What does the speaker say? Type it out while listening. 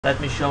Let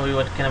me show you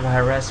what kind of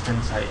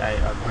harassments I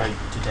upgrade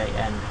today.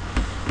 And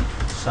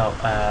so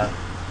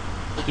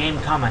game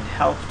command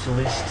help to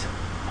list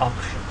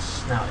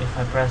options. Now if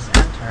I press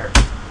enter,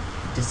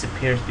 it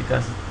disappears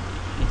because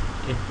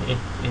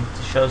it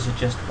shows it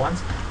just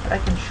once, but I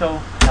can show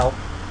help.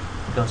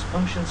 It goes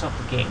functions of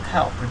the game.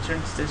 Help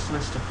returns this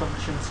list of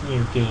functions.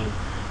 New game,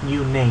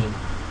 new name,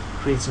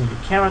 creates a new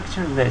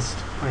character list,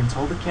 prints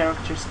all the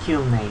characters.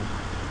 Kill name,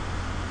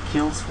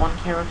 kills one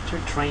character.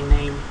 Train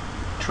name,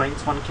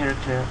 trains one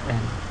character. And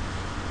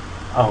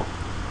oh,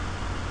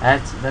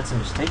 that's a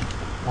mistake.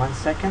 1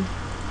 second.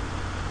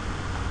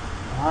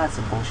 Oh, that's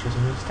a bullshit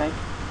mistake.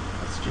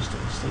 That's just a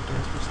mistake.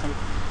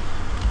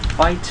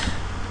 Fight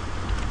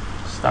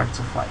starts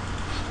a fight.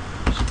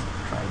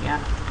 Try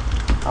again.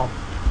 Oh,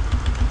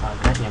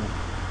 goddamn it.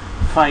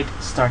 Fight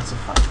starts a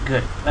fight.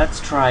 Good. Let's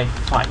try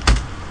fight.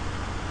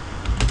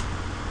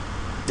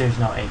 There's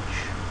no H.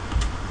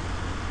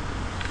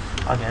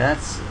 Okay,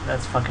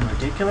 that's fucking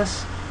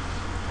ridiculous.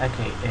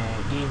 Okay,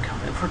 game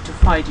command. To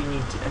fight you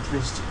need at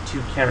least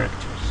 2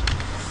 characters.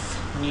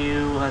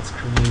 New, let's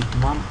create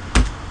mom.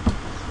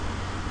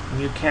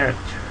 New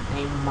character,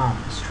 name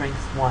mom, strength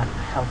 1,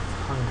 health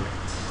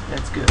 100.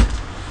 That's good.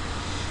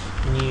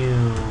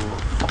 New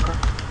fucker.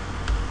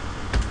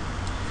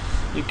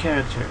 New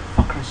character,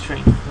 fucker,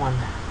 strength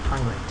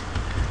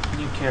 100.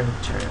 New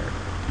character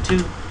 2.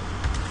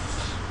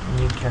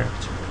 New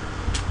character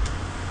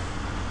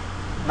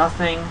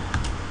nothing.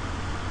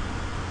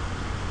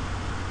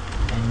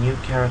 And new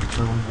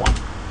character 1.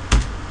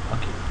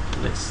 Okay,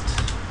 list.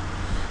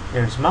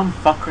 There's mum,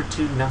 fucker,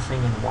 2,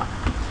 nothing, and 1.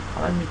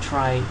 Well, let me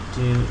try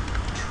to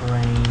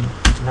train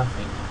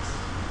nothingness.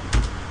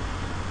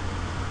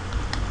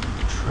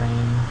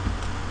 Train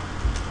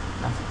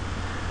nothing.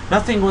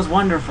 Nothing was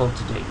wonderful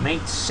today.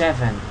 Made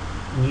 7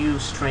 new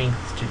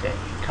strength today.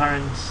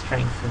 Current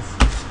strength is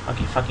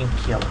okay. Fucking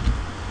kill him.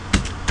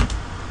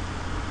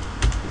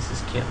 This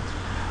is killed.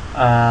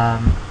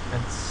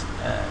 Let's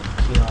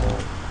kill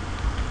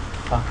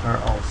fucker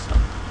also.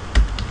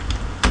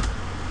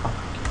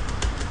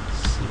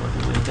 What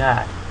do we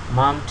got?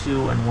 Mom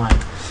 2 and 1.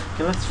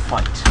 Okay, let's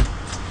fight.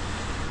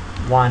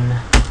 1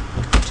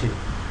 with 2.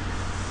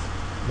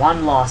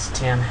 1 lost,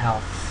 10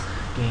 health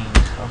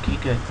gained. Okay,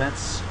 good.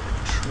 Let's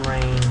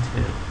train 2.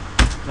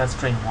 Let's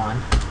train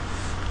 1.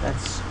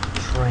 Let's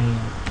train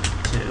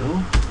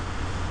 2.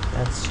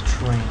 Let's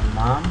train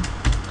mom.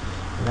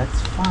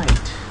 Let's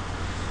fight.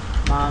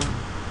 Mom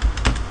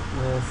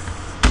with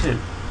 2.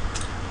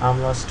 Mom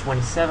lost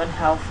 27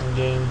 health and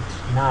gained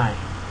 9.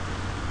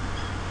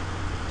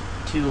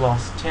 2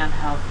 lost 10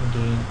 health and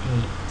gained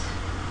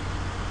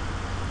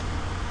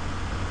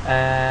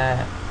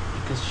 8.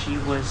 Because she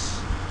was...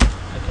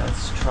 Okay,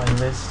 let's try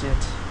list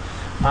it.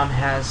 Mom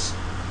has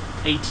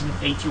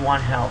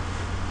 81 health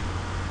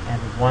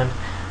and 1...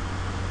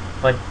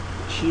 But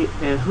she...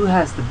 who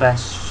has the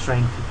best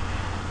strength?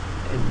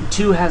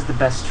 2 has the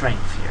best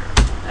strength here.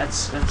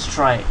 Let's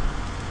try it.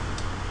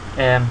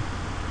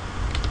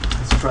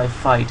 Let's try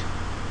fight.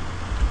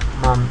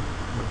 Mom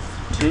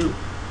with 2.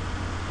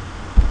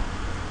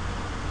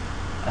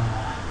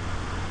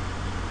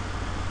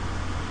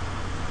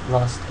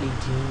 Lost 18,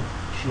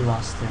 she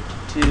lost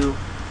 32.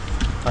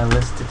 If I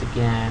list it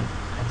again,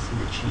 I see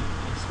that she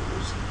is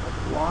losing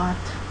a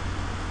lot.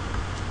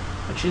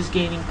 But she's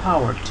gaining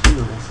power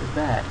too, this is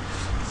bad.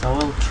 So I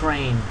will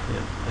train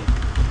her. Wait,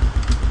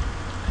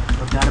 I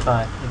forgot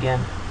about it again.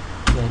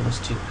 Yeah, it was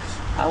 2.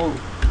 I will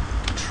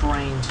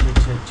train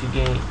to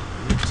gain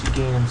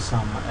him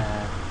some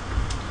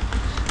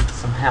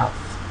health.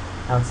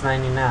 Now it's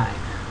 99.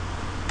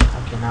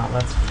 Okay, now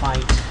let's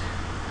fight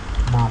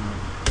mom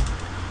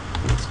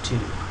with 2.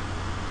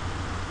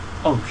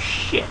 Oh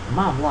shit,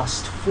 mom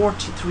lost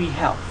 43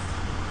 health.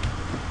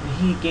 And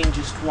he gained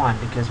just 1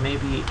 because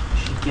maybe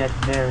she get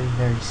very,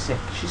 very sick.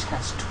 She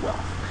has 12.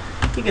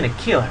 You're gonna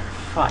kill her.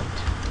 Fight.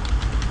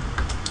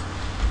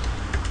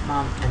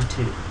 Mom and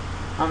 2.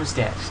 Mom's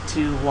dead.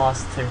 2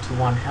 lost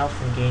 31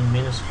 health and gained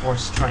 -4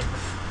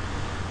 strength.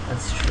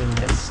 Let's true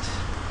list.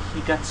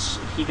 He got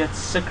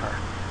sicker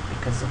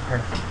because of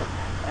her.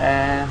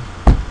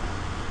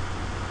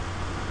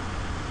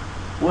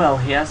 Well,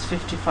 he has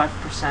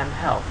 55%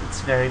 health.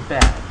 It's very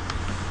bad.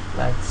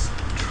 Let's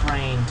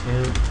train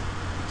to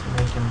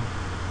make him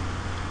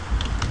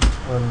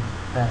a little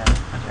better.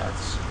 Okay,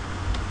 let's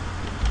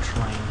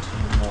train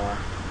 2 more.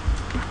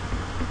 Can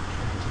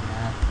I do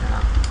that? No.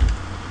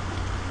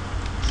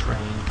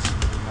 Train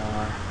 2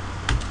 more.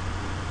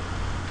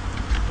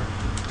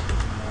 Train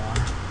 2 more.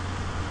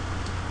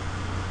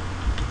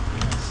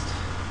 List.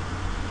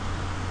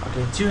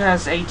 Okay, 2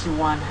 has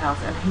 81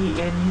 health, and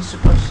he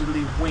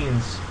supposedly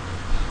wins.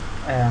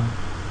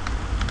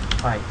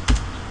 Fight.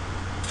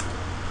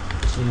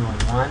 2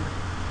 and 1.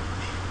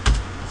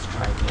 Let's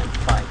try again.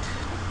 Fight.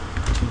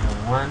 2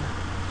 and 1.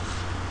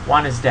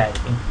 1 is dead.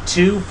 In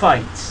 2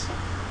 fights,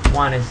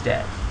 1 is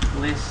dead.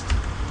 List.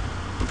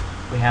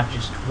 We have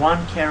just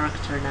 1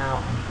 character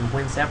now, and he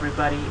wins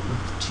everybody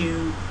with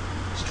 2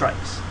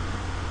 strikes.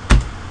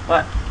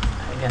 But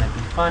I'm gonna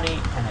be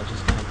funny, and I'm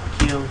just gonna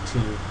kill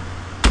 2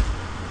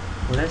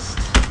 list.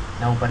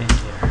 Nobody's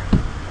here.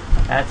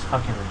 That's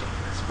fucking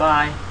ridiculous.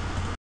 Bye.